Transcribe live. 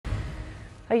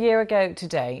A year ago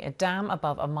today, a dam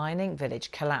above a mining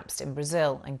village collapsed in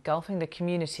Brazil, engulfing the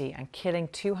community and killing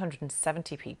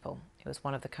 270 people. It was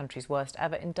one of the country's worst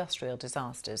ever industrial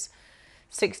disasters.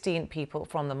 16 people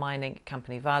from the mining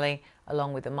company Vale,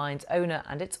 along with the mine's owner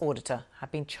and its auditor,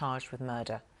 have been charged with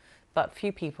murder. But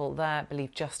few people there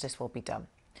believe justice will be done.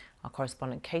 Our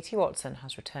correspondent Katie Watson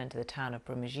has returned to the town of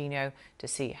Brumadinho to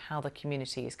see how the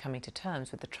community is coming to terms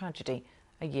with the tragedy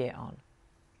a year on.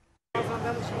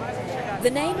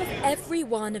 The name of every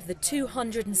one of the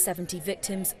 270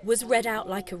 victims was read out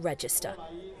like a register,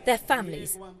 their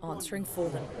families answering for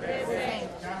them.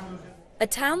 A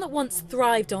town that once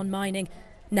thrived on mining,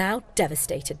 now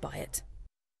devastated by it.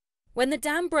 When the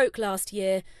dam broke last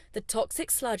year, the toxic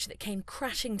sludge that came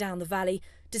crashing down the valley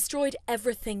destroyed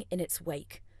everything in its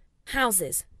wake.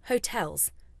 Houses,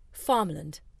 hotels,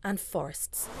 farmland and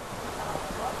forests.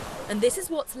 And this is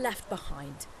what's left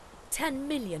behind. 10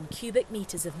 million cubic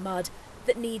metres of mud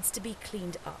that needs to be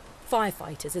cleaned up.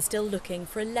 Firefighters are still looking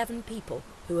for 11 people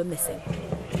who are missing.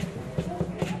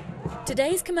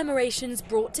 Today's commemorations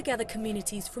brought together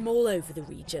communities from all over the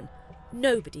region.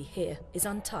 Nobody here is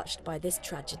untouched by this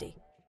tragedy.